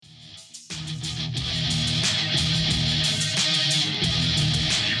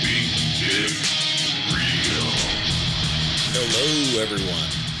Hello, everyone.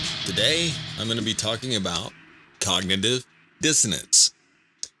 Today, I'm going to be talking about cognitive dissonance.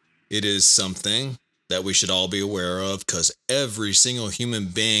 It is something that we should all be aware of because every single human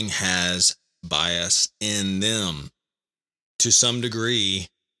being has bias in them to some degree,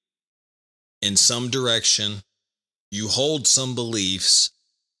 in some direction. You hold some beliefs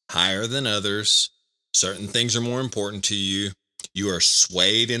higher than others. Certain things are more important to you. You are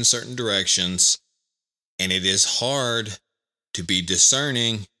swayed in certain directions, and it is hard to be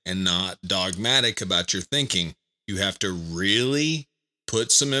discerning and not dogmatic about your thinking. You have to really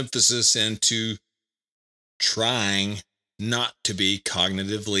put some emphasis into trying not to be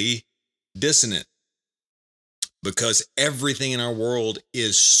cognitively dissonant, because everything in our world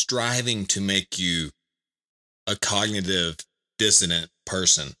is striving to make you a cognitive dissonant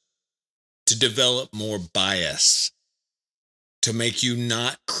person, to develop more bias, to make you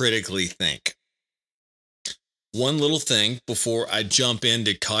not critically think. One little thing before I jump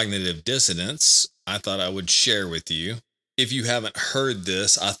into cognitive dissonance, I thought I would share with you. If you haven't heard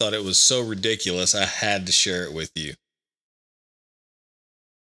this, I thought it was so ridiculous I had to share it with you.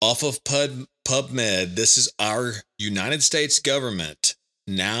 Off of PubMed, this is our United States government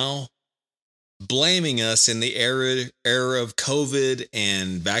now blaming us in the era of COVID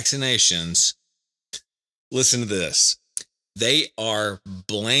and vaccinations. Listen to this. They are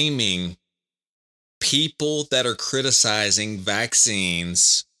blaming people that are criticizing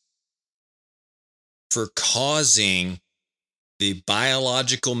vaccines for causing the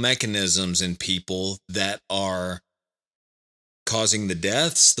biological mechanisms in people that are causing the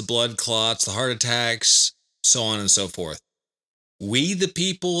deaths, the blood clots, the heart attacks, so on and so forth. We, the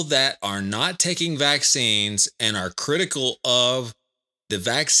people that are not taking vaccines and are critical of the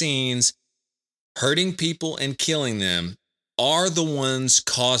vaccines hurting people and killing them, are the ones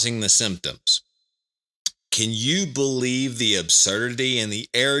causing the symptoms. Can you believe the absurdity and the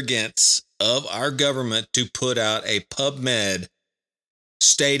arrogance of our government to put out a PubMed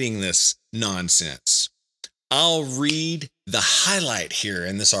stating this nonsense? I'll read the highlight here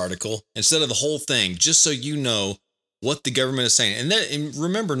in this article instead of the whole thing, just so you know what the government is saying. And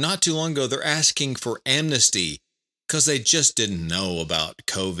remember, not too long ago, they're asking for amnesty because they just didn't know about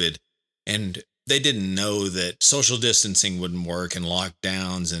COVID, and they didn't know that social distancing wouldn't work and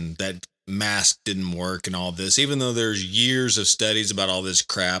lockdowns and that mask didn't work and all this, even though there's years of studies about all this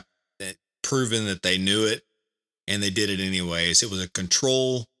crap that proven that they knew it and they did it anyways. It was a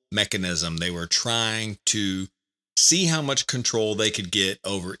control mechanism. They were trying to see how much control they could get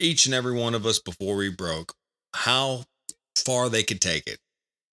over each and every one of us before we broke, how far they could take it.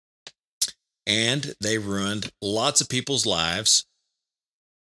 And they ruined lots of people's lives,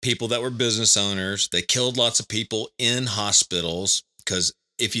 people that were business owners. They killed lots of people in hospitals because,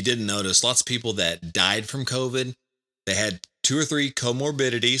 if you didn't notice, lots of people that died from COVID, they had 2 or 3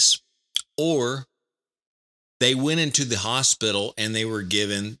 comorbidities, or they went into the hospital and they were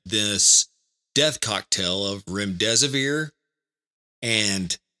given this death cocktail of remdesivir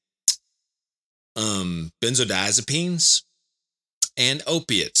and benzodiazepines and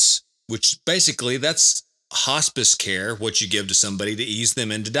opiates, which basically that's hospice care, what you give to somebody to ease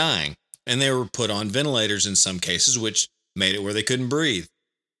them into dying. And they were put on ventilators in some cases, which made it where they couldn't breathe.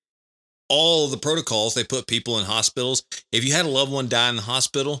 All of the protocols, they put people in hospitals. If you had a loved one die in the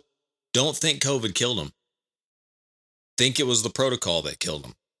hospital, don't think COVID killed them. Think it was the protocol that killed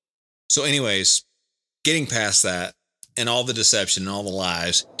them. So anyways, getting past that and all the deception and all the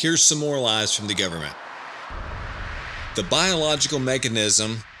lies, here's some more lies from the government. The biological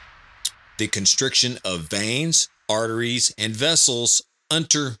mechanism, the constriction of veins, arteries, and vessels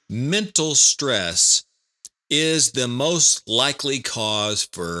under mental stress is the most likely cause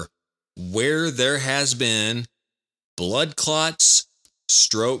for where there has been blood clots,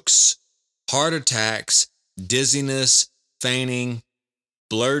 strokes, heart attacks, dizziness, fainting,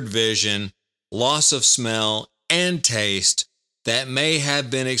 blurred vision, loss of smell and taste that may have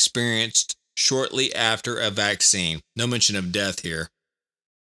been experienced shortly after a vaccine. No mention of death here,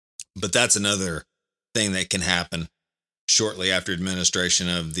 but that's another thing that can happen shortly after administration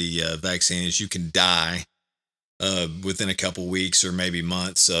of the vaccine is you can die within a couple weeks or maybe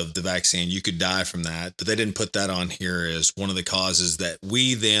months of the vaccine. You could die from that, but they didn't put that on here as one of the causes that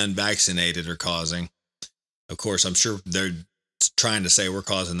we then vaccinated are causing. Of course, I'm sure they're trying to say we're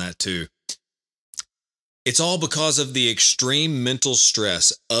causing that too. It's all because of the extreme mental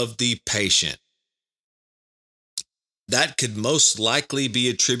stress of the patient. That could most likely be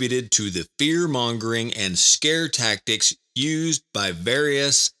attributed to the fear-mongering and scare tactics used by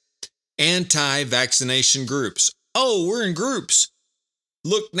various anti-vaccination groups. Oh, we're in groups.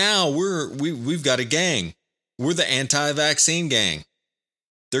 Look now, we've got a gang. We're the anti-vaccine gang.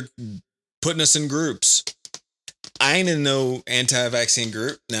 They're putting us in groups. I ain't in no anti-vaccine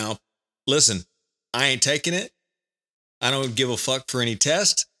group. Now, listen, I ain't taking it. I don't give a fuck for any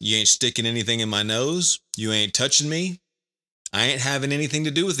test. You ain't sticking anything in my nose. You ain't touching me. I ain't having anything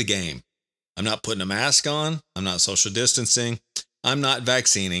to do with the game. I'm not putting a mask on. I'm not social distancing. I'm not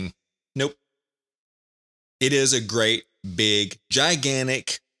vaccinating. Nope. It is a great, big,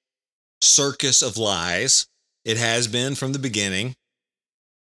 gigantic circus of lies. It has been from the beginning.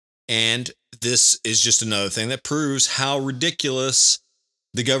 And this is just another thing that proves how ridiculous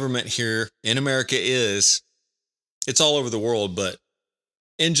the government here in America is. It's all over the world, but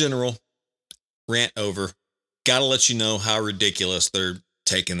in general, rant over. Gotta let you know how ridiculous they're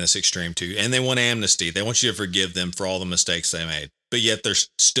taking this extreme to. And they want amnesty. They want you to forgive them for all the mistakes they made. But yet they're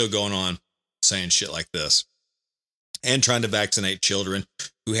still going on saying shit like this. And trying to vaccinate children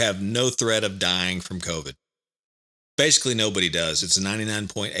who have no threat of dying from COVID. Basically, nobody does. It's a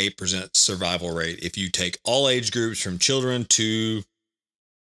 99.8% survival rate if you take all age groups from children to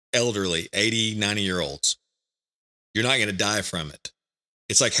elderly, 80, 90-year-olds. You're not going to die from it.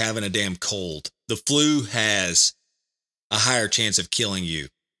 It's like having a damn cold. The flu has a higher chance of killing you.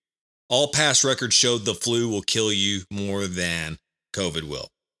 All past records showed the flu will kill you more than COVID will.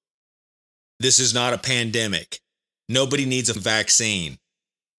 This is not a pandemic. Nobody needs a vaccine.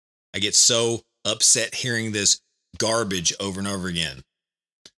 I get so upset hearing this garbage over and over again.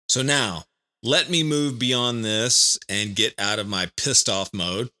 So now, let me move beyond this and get out of my pissed off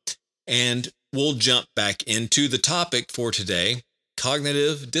mode, and we'll jump back into the topic for today,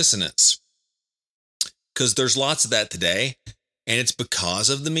 cognitive dissonance. Because there's lots of that today, and it's because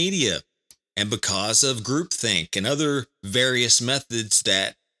of the media and because of groupthink and other various methods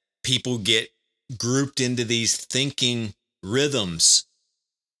that people get grouped into these thinking rhythms,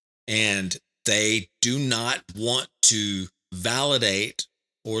 and they do not want to validate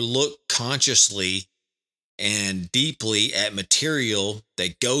or look consciously and deeply at material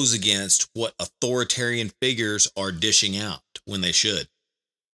that goes against what authoritarian figures are dishing out when they should.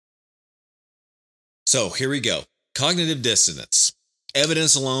 So here we go. Cognitive dissonance.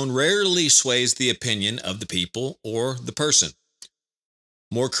 Evidence alone rarely sways the opinion of the people or the person.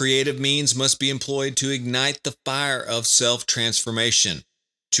 More creative means must be employed to ignite the fire of self-transformation,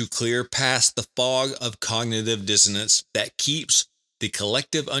 to clear past the fog of cognitive dissonance that keeps the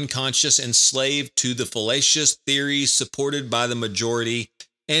collective unconscious enslaved to the fallacious theories supported by the majority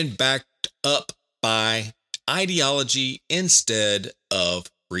and backed up by ideology instead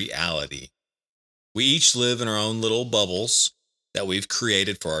of reality. We each live in our own little bubbles that we've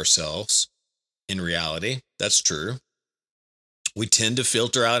created for ourselves. In reality, that's true. We tend to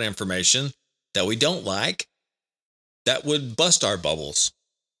filter out information that we don't like that would bust our bubbles.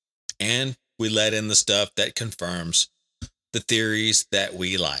 And we let in the stuff that confirms the theories that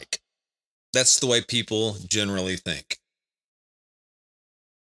we like. That's the way people generally think.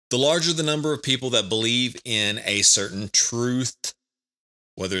 The larger the number of people that believe in a certain truth,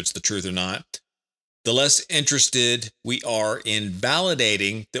 whether it's the truth or not, the less interested we are in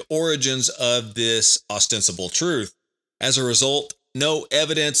validating the origins of this ostensible truth. As a result, no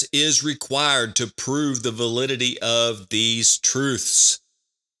evidence is required to prove the validity of these truths.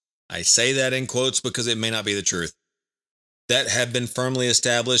 I say that in quotes because it may not be the truth. That have been firmly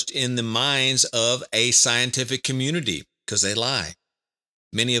established in the minds of a scientific community, because they lie.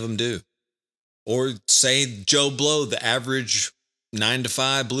 Many of them do. Or say Joe Blow, the average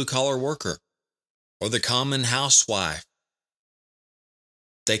 9-to-5 blue-collar worker, or the common housewife.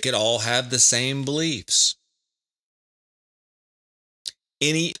 They could all have the same beliefs.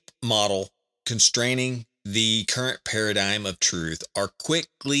 Any model constraining the current paradigm of truth are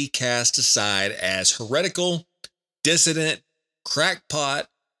quickly cast aside as heretical, dissident, crackpot,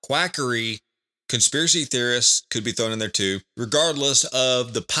 quackery. Conspiracy theorists could be thrown in there too, regardless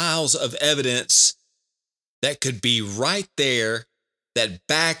of the piles of evidence that could be right there that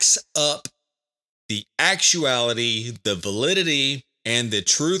backs up the actuality, the validity, and the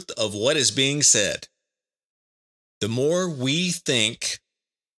truth of what is being said. The more we think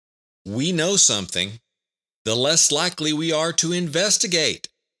we know something, the less likely we are to investigate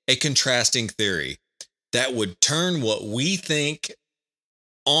a contrasting theory that would turn what we think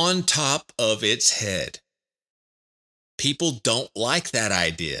on top of its head. People don't like that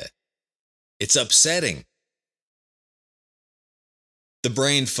idea. It's upsetting. The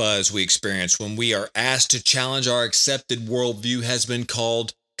brain fuzz we experience when we are asked to challenge our accepted worldview has been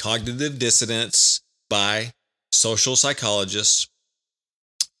called cognitive dissonance by social psychologists.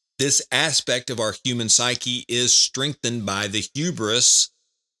 This aspect of our human psyche is strengthened by the hubris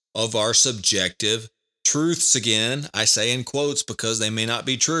of our subjective truths, again, I say in quotes because they may not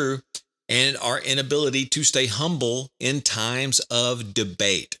be true, and our inability to stay humble in times of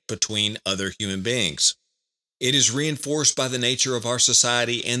debate between other human beings. It is reinforced by the nature of our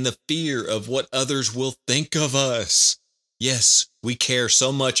society and the fear of what others will think of us. Yes, we care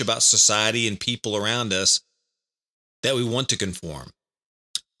so much about society and people around us that we want to conform.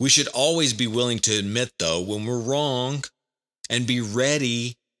 We should always be willing to admit, though, when we're wrong and be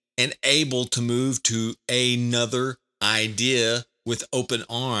ready and able to move to another idea with open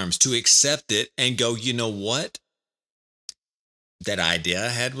arms, to accept it and go, you know what? That idea I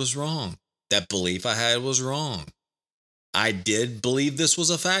had was wrong. That belief I had was wrong. I did believe this was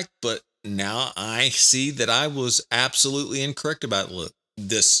a fact, but now I see that I was absolutely incorrect about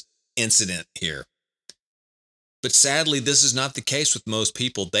this incident here. But sadly, this is not the case with most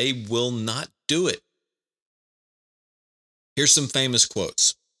people. They will not do it. Here's some famous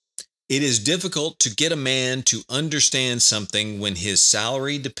quotes. It is difficult to get a man to understand something when his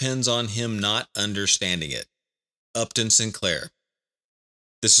salary depends on him not understanding it. Upton Sinclair.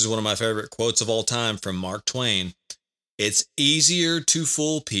 This is one of my favorite quotes of all time from Mark Twain. It's easier to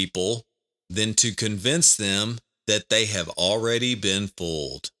fool people than to convince them that they have already been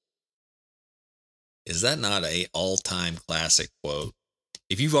fooled. Is that not an all-time classic quote?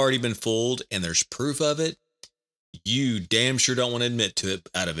 If you've already been fooled and there's proof of it, you damn sure don't want to admit to it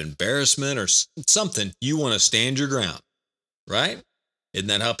out of embarrassment or something. You want to stand your ground, right? Isn't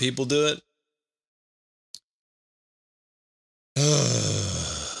that how people do it?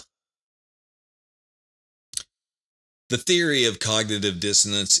 The theory of cognitive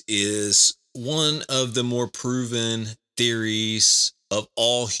dissonance is one of the more proven theories of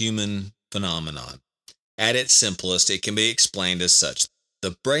all human phenomenon. At its simplest, it can be explained as such.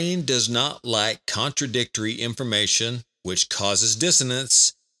 The brain does not like contradictory information, which causes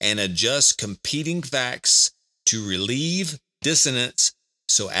dissonance, and adjusts competing facts to relieve dissonance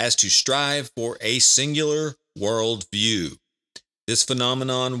so as to strive for a singular worldview. This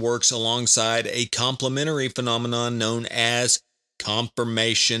phenomenon works alongside a complementary phenomenon known as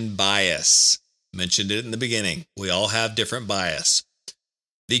confirmation bias. Mentioned it in the beginning. We all have different bias.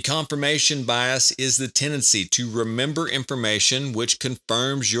 The confirmation bias is the tendency to remember information which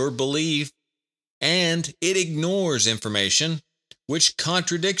confirms your belief, and it ignores information which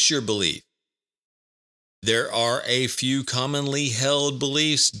contradicts your belief. There are a few commonly held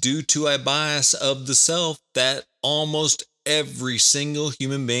beliefs due to a bias of the self that almost every single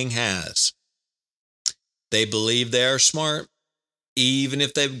human being has. They believe they are smart, even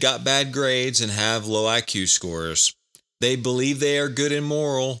if they've got bad grades and have low IQ scores. They believe they are good and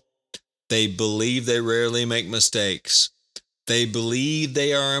moral. They believe they rarely make mistakes. They believe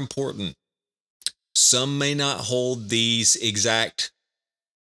they are important. Some may not hold these exact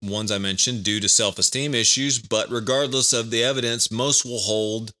ones I mentioned due to self-esteem issues, but regardless of the evidence, most will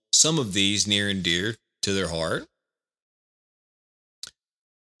hold some of these near and dear to their heart.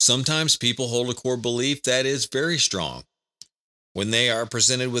 Sometimes people hold a core belief that is very strong. When they are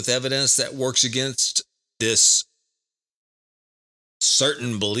presented with evidence that works against this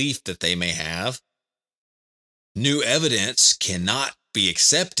certain belief that they may have, new evidence cannot be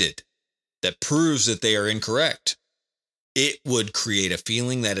accepted that proves that they are incorrect. It would create a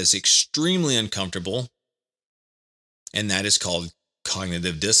feeling that is extremely uncomfortable, and that is called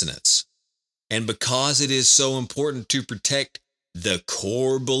cognitive dissonance. And because it is so important to protect the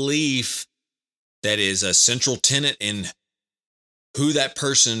core belief that is a central tenet in who that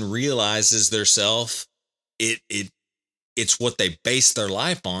person realizes their self, it's what they base their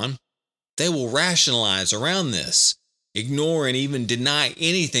life on, they will rationalize around this, ignore and even deny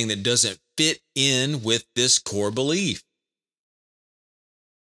anything that doesn't fit in with this core belief.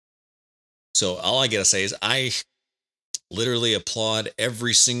 So all I gotta say is I literally applaud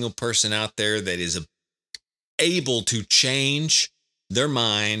every single person out there that is able to change their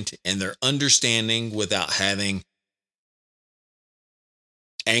mind and their understanding without having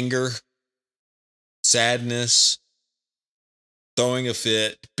anger, sadness, throwing a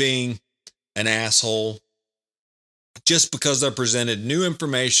fit, being an asshole, just because they're presented new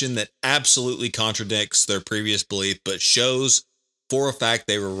information that absolutely contradicts their previous belief, but shows for a fact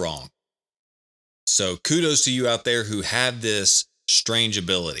they were wrong. So kudos to you out there who have this strange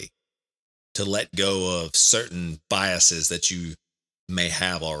ability to let go of certain biases that you may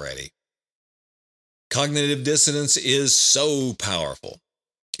have already. Cognitive dissonance is so powerful.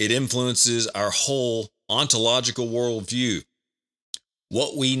 It influences our whole ontological worldview.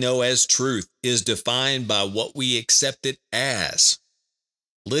 What we know as truth is defined by what we accept it as.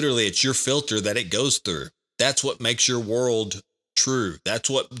 Literally, it's your filter that it goes through. That's what makes your world true. That's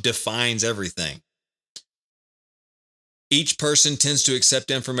what defines everything. Each person tends to accept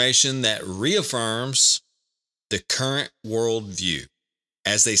information that reaffirms the current worldview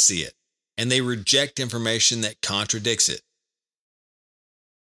as they see it, and they reject information that contradicts it.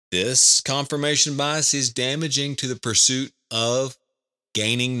 This confirmation bias is damaging to the pursuit of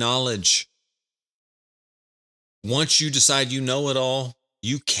gaining knowledge. Once you decide you know it all,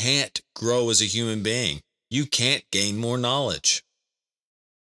 you can't grow as a human being. You can't gain more knowledge.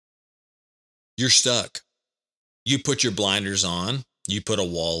 You're stuck. You put your blinders on, you put a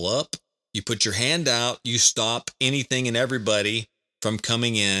wall up, you put your hand out, you stop anything and everybody from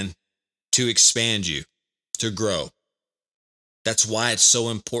coming in to expand you, to grow. That's why it's so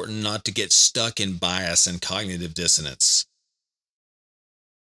important not to get stuck in bias and cognitive dissonance.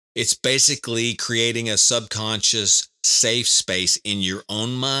 It's basically creating a subconscious safe space in your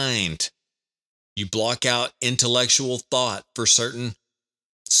own mind. You block out intellectual thought for certain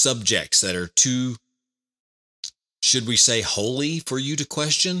subjects that are too, should we say, holy for you to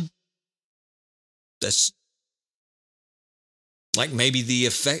question. That's like maybe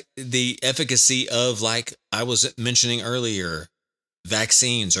the efficacy of, like I was mentioning earlier,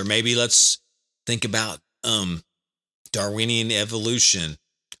 vaccines, or maybe let's think about Darwinian evolution,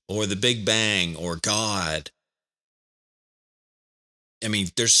 or the Big Bang, or God. I mean,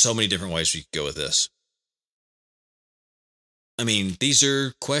 there's so many different ways we could go with this. I mean, these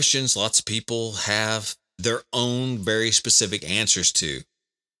are questions lots of people have their own very specific answers to.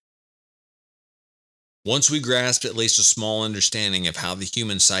 Once we grasp at least a small understanding of how the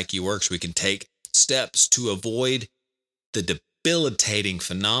human psyche works, we can take steps to avoid the debilitating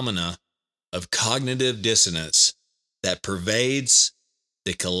phenomena of cognitive dissonance that pervades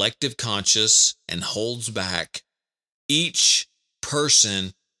the collective conscious and holds back each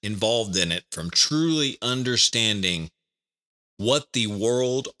person involved in it from truly understanding what the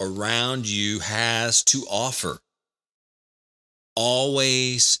world around you has to offer.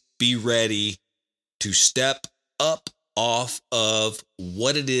 Always be ready to step up off of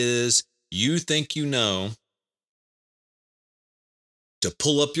what it is you think you know, to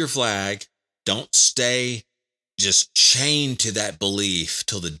pull up your flag. Don't stay just chained to that belief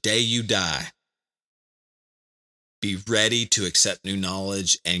till the day you die. Be ready to accept new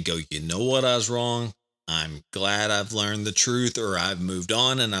knowledge and go, you know what, I was wrong. I'm glad I've learned the truth, or I've moved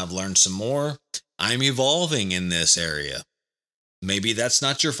on and I've learned some more. I'm evolving in this area. Maybe that's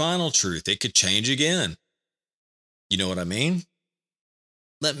not your final truth. It could change again. You know what I mean?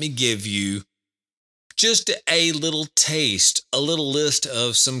 Let me give you just a little taste, a little list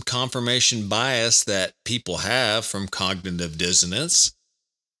of some confirmation bias that people have from cognitive dissonance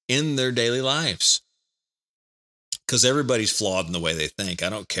in their daily lives. Because everybody's flawed in the way they think. I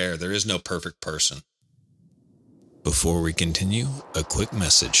don't care. There is no perfect person. Before we continue, a quick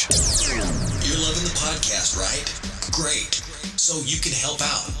message. You're loving the podcast, right? Great. So you can help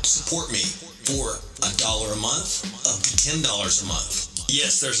out, support me for $1 a month, up to $10 a month.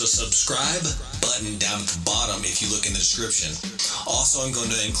 Yes, there's a subscribe button down at the bottom if you look in the description. Also, I'm going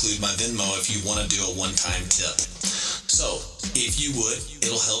to include my Venmo if you want to do a one-time tip. So, if you would,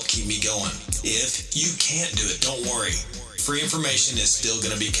 it'll help keep me going. If you can't do it, don't worry. Free information is still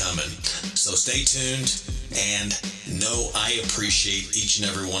going to be coming. So stay tuned and know I appreciate each and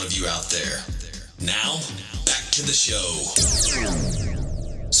every one of you out there. Now, back to the show.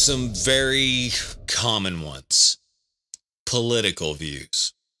 Some very common ones. Political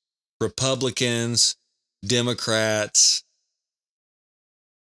views. Republicans, Democrats,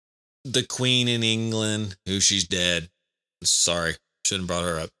 the Queen in England, who she's dead. Sorry, shouldn't have brought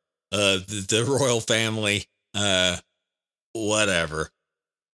her up. The royal family, whatever.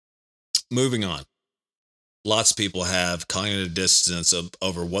 Moving on. Lots of people have cognitive dissonance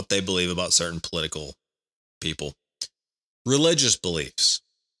over what they believe about certain political people. Religious beliefs.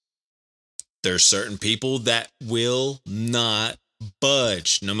 There's certain people that will not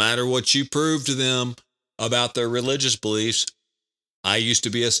budge, no matter what you prove to them about their religious beliefs. I used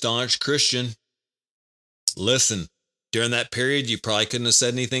to be a staunch Christian. Listen, during that period, you probably couldn't have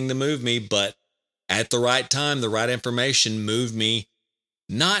said anything to move me, but at the right time, the right information moved me,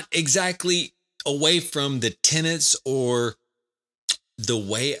 not exactly away from the tenets or the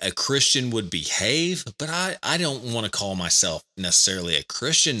way a Christian would behave, but I don't want to call myself necessarily a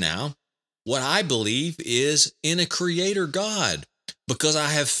Christian now. What I believe is in a creator God, because I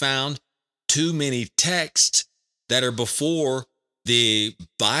have found too many texts that are before the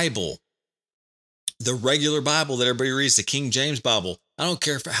Bible, the regular Bible that everybody reads, the King James Bible. I don't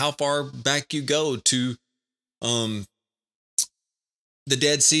care how far back you go to the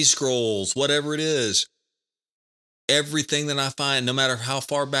Dead Sea Scrolls, whatever it is. Everything that I find, no matter how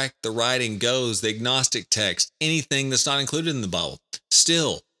far back the writing goes, the agnostic text, anything that's not included in the Bible,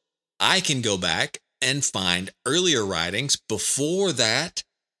 still, I can go back and find earlier writings before that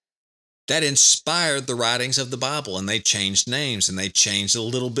inspired the writings of the Bible, and they changed names and they changed a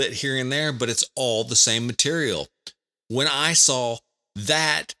little bit here and there, but it's all the same material. When I saw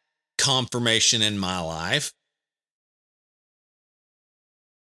that confirmation in my life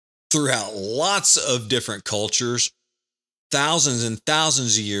throughout lots of different cultures, thousands and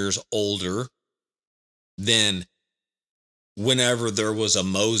thousands of years older than whenever there was a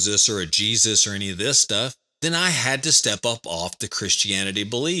Moses or a Jesus or any of this stuff, then I had to step up off the Christianity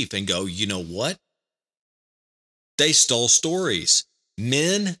belief and go, you know what? They stole stories.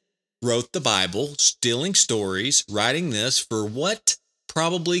 Men wrote the Bible, stealing stories, writing this for what?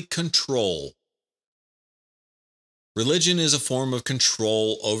 Probably control. Religion is a form of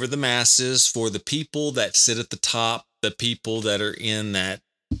control over the masses for the people that sit at the top, the people that are in that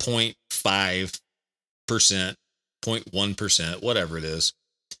 0.5%, 0.1%, whatever it is.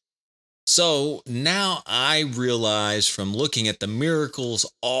 So now I realize from looking at the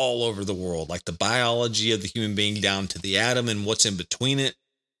miracles all over the world, like the biology of the human being down to the atom and what's in between it,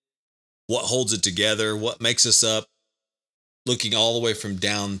 what holds it together, what makes us up, looking all the way from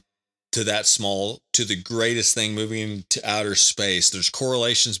down to that small, to the greatest thing moving into outer space. There's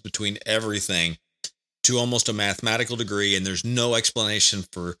correlations between everything to almost a mathematical degree, and there's no explanation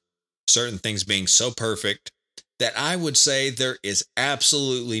for certain things being so perfect that I would say there is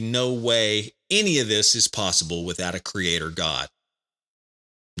absolutely no way any of this is possible without a creator God.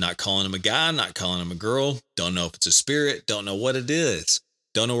 Not calling him a guy, not calling him a girl, don't know if it's a spirit, don't know what it is,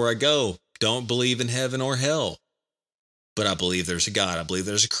 don't know where I go, don't believe in heaven or hell. But I believe there's a God, I believe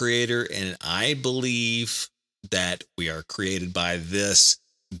there's a creator, and I believe that we are created by this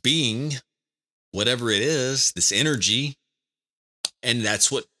being, whatever it is, this energy, and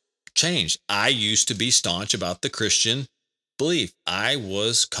that's what changed. I used to be staunch about the Christian belief. I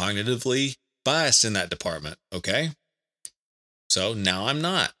was cognitively biased in that department, okay? So now I'm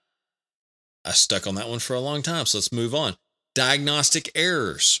not. I stuck on that one for a long time, so let's move on. Diagnostic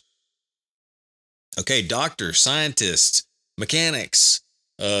errors. Okay, doctors, scientists, mechanics,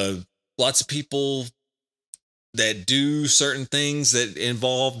 lots of people that do certain things that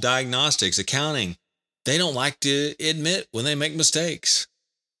involve diagnostics, accounting, they don't like to admit when they make mistakes.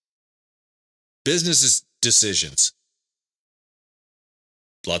 Business decisions.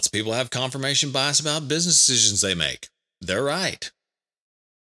 Lots of people have confirmation bias about business decisions they make. They're right.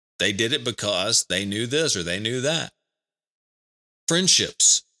 They did it because they knew this or they knew that.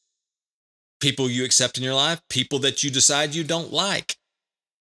 Friendships. People you accept in your life, people that you decide you don't like.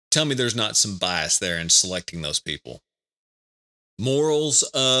 Tell me there's not some bias there in selecting those people. Morals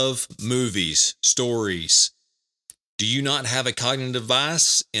of movies, stories. Do you not have a cognitive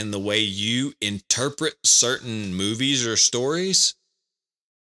bias in the way you interpret certain movies or stories?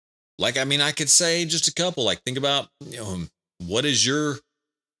 Like, I mean, I could say just a couple. Like, think about, what is your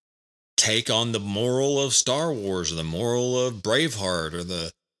take on the moral of Star Wars or the moral of Braveheart or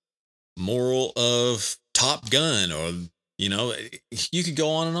the moral of Top Gun, or you could go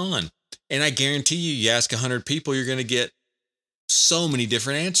on and on. And I guarantee you ask 100 people, you're going to get so many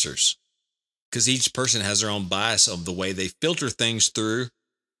different answers, because each person has their own bias of the way they filter things through,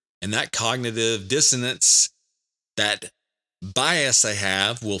 and that cognitive dissonance, that bias they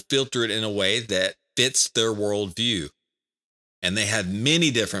have, will filter it in a way that fits their worldview. And they have many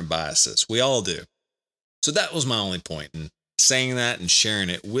different biases. We all do. So that was my only point in saying that and sharing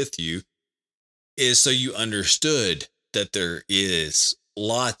it with you, is so you understood that there is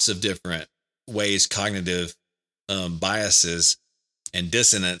lots of different ways cognitive biases and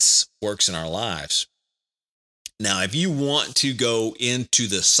dissonance works in our lives. Now, if you want to go into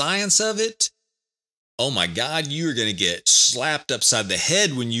the science of it, oh my God, you're going to get slapped upside the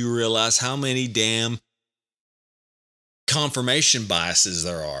head when you realize how many damn confirmation biases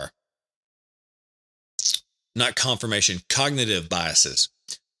there are. Not confirmation, cognitive biases.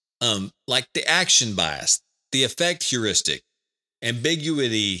 Like the action bias, the effect heuristic,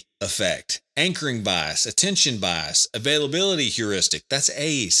 ambiguity effect, anchoring bias, attention bias, availability heuristic, that's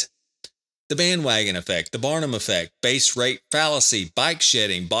A's. The bandwagon effect, the Barnum effect, base rate fallacy, bike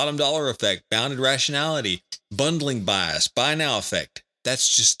shedding, bottom dollar effect, bounded rationality, bundling bias, buy now effect,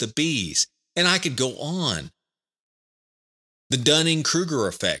 that's just the B's. And I could go on. The Dunning-Kruger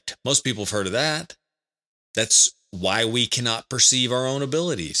effect, most people have heard of that. That's why we cannot perceive our own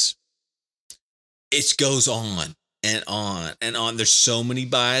abilities. It goes on and on and on. There's so many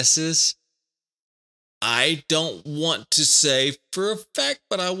biases. I don't want to say for a fact,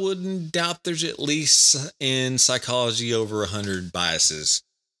 but I wouldn't doubt there's at least in psychology over 100 biases.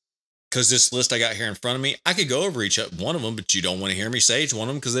 Because this list I got here in front of me, I could go over each one of them, but you don't want to hear me say each one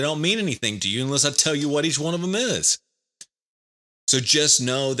of them because they don't mean anything to you unless I tell you what each one of them is. So just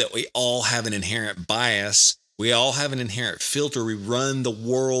know that we all have an inherent bias. We all have an inherent filter we run the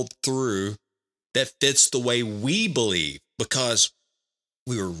world through that fits the way we believe because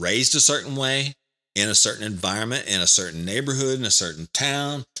we were raised a certain way in a certain environment, in a certain neighborhood, in a certain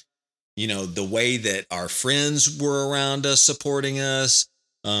town. You know, the way that our friends were around us, supporting us,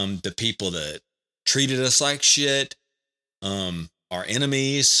 the people that treated us like shit, our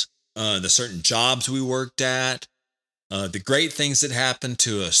enemies, the certain jobs we worked at, the great things that happened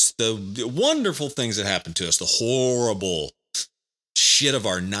to us, the wonderful things that happened to us, the horrible shit of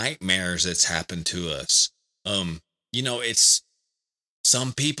our nightmares that's happened to us. You know, it's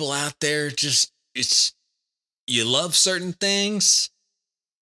some people out there you love certain things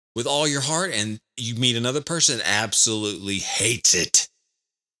with all your heart and you meet another person that absolutely hates it.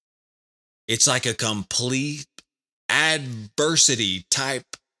 It's like a complete adversity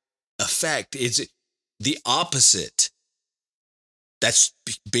type effect. It's the opposite. That's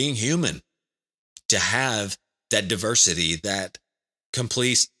being human, to have that diversity, that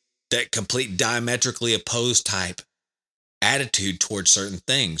complete diametrically opposed type attitude towards certain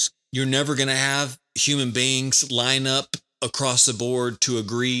things. You're never going to have human beings line up across the board to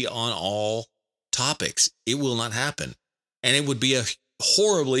agree on all topics. It will not happen. And it would be a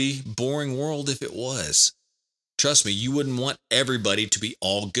horribly boring world if it was. Trust me, you wouldn't want everybody to be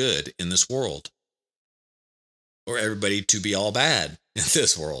all good in this world, or everybody to be all bad in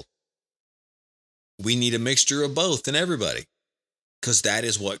this world. We need a mixture of both in everybody, because that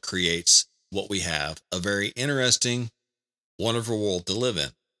is what creates what we have, a very interesting, wonderful world to live in.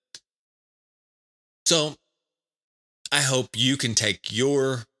 So I hope you can take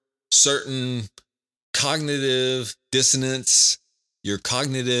your certain cognitive dissonance, your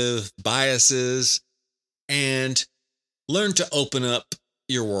cognitive biases, and learn to open up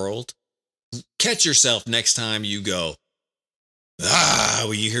your world. Catch yourself next time you go,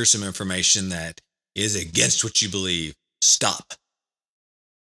 when you hear some information that is against what you believe. Stop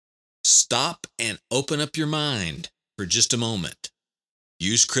and open up your mind for just a moment.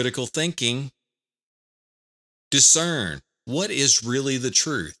 Use critical thinking. Discern what is really the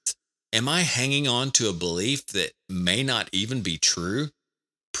truth. Am I hanging on to a belief that may not even be true?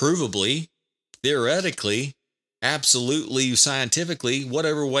 Provably, theoretically, absolutely, scientifically,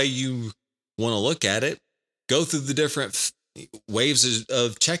 whatever way you want to look at it, go through the different waves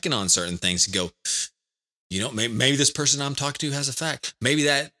of checking on certain things and go, maybe this person I'm talking to has a fact. Maybe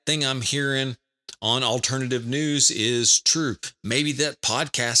that thing I'm hearing on alternative news is true. Maybe that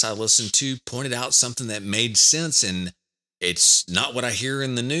podcast I listened to pointed out something that made sense and it's not what I hear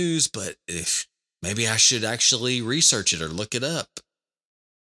in the news, but maybe I should actually research it or look it up.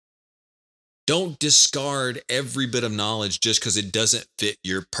 Don't discard every bit of knowledge just because it doesn't fit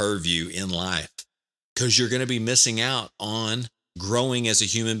your purview in life, because you're going to be missing out on growing as a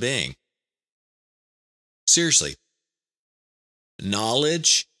human being. Seriously,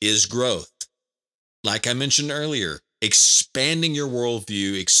 knowledge is growth. Like I mentioned earlier, expanding your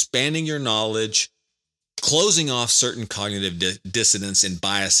worldview, expanding your knowledge, closing off certain cognitive dissonance and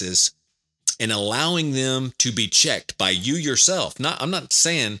biases, and allowing them to be checked by you yourself. I'm not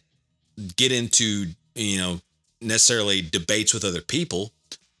saying get into, necessarily debates with other people,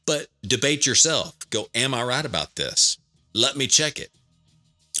 but debate yourself. Go, am I right about this? Let me check it.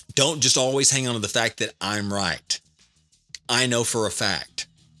 Don't just always hang on to the fact that I'm right. I know for a fact.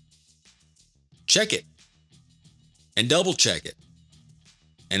 Check it and double check it.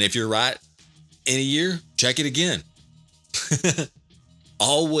 And if you're right in a year, check it again.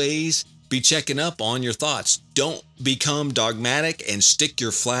 Always be checking up on your thoughts. Don't become dogmatic and stick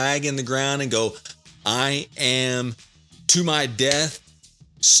your flag in the ground and go, I am to my death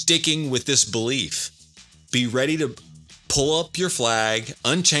sticking with this belief. Be ready to pull up your flag,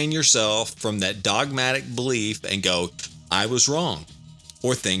 unchain yourself from that dogmatic belief and go, I was wrong,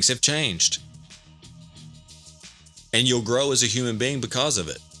 or things have changed. And you'll grow as a human being because of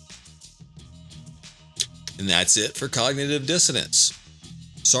it. And that's it for cognitive dissonance.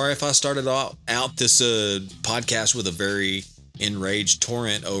 Sorry if I started out this podcast with a very enraged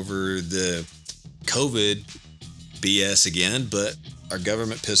torrent over the COVID BS again, but our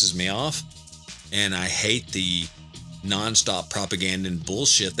government pisses me off, and I hate the nonstop propaganda and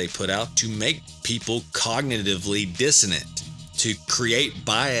bullshit they put out to make people cognitively dissonant, to create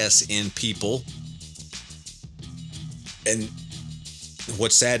bias in people. And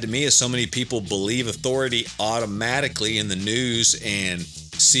what's sad to me is so many people believe authority automatically in the news and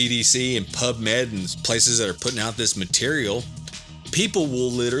CDC and PubMed and places that are putting out this material. People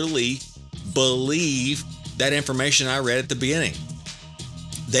will literally believe that information I read at the beginning.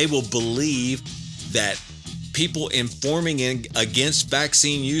 They will believe that people informing against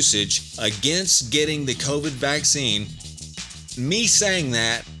vaccine usage, against getting the COVID vaccine, me saying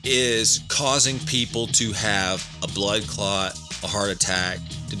that is causing people to have a blood clot, a heart attack,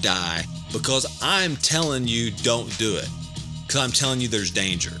 to die, because I'm telling you don't do it. Because I'm telling you there's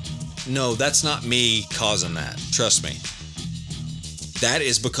danger. No, that's not me causing that. Trust me. That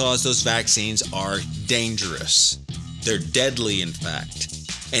is because those vaccines are dangerous. They're deadly, in fact.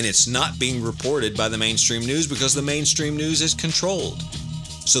 And it's not being reported by the mainstream news because the mainstream news is controlled.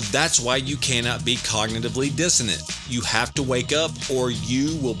 So that's why you cannot be cognitively dissonant. You have to wake up or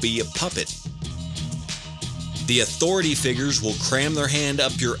you will be a puppet. The authority figures will cram their hand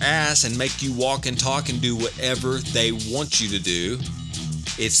up your ass and make you walk and talk and do whatever they want you to do.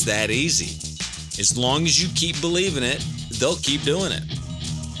 It's that easy. As long as you keep believing it, they'll keep doing it.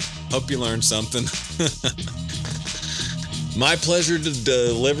 Hope you learned something. My pleasure to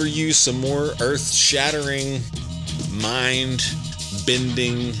deliver you some more earth-shattering,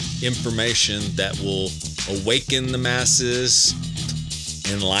 mind-bending information that will awaken the masses,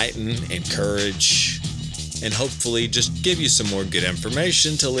 enlighten, encourage, and hopefully just give you some more good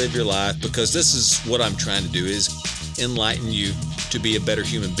information to live your life, because this is what I'm trying to do, is enlighten you to be a better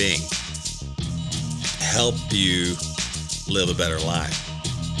human being. Help you live a better life.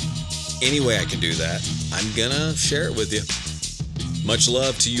 Any way I can do that, I'm gonna share it with you. Much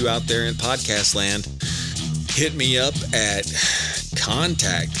love to you out there in podcast land. Hit me up at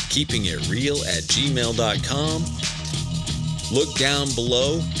contactkeepingitreal@gmail.com. Look down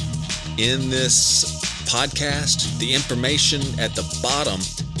below in this podcast. The information at the bottom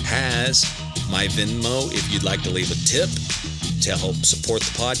has my Venmo if you'd like to leave a tip to help support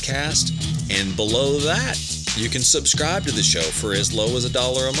the podcast. And below that, you can subscribe to the show for as low as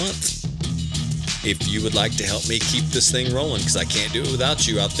 $1 a month. If you would like to help me keep this thing rolling, because I can't do it without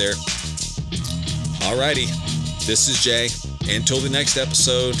you out there. Alrighty, this is Jay. Until the next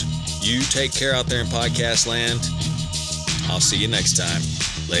episode, you take care out there in podcast land. I'll see you next time.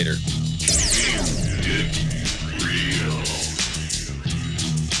 Later.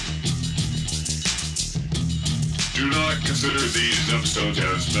 Do not consider these episodes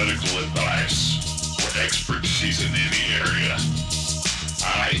as medical advice or expertise in any area.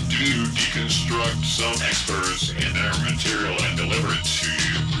 I do deconstruct some experts and their material and deliver it to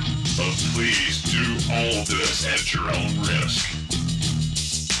you, but please do all of this at your own risk.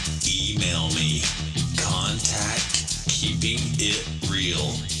 Email me,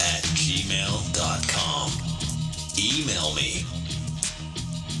 contactkeepingitreal@gmail.com. Email me,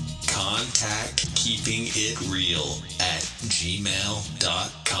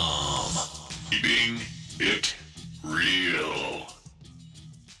 contactkeepingitreal@gmail.com.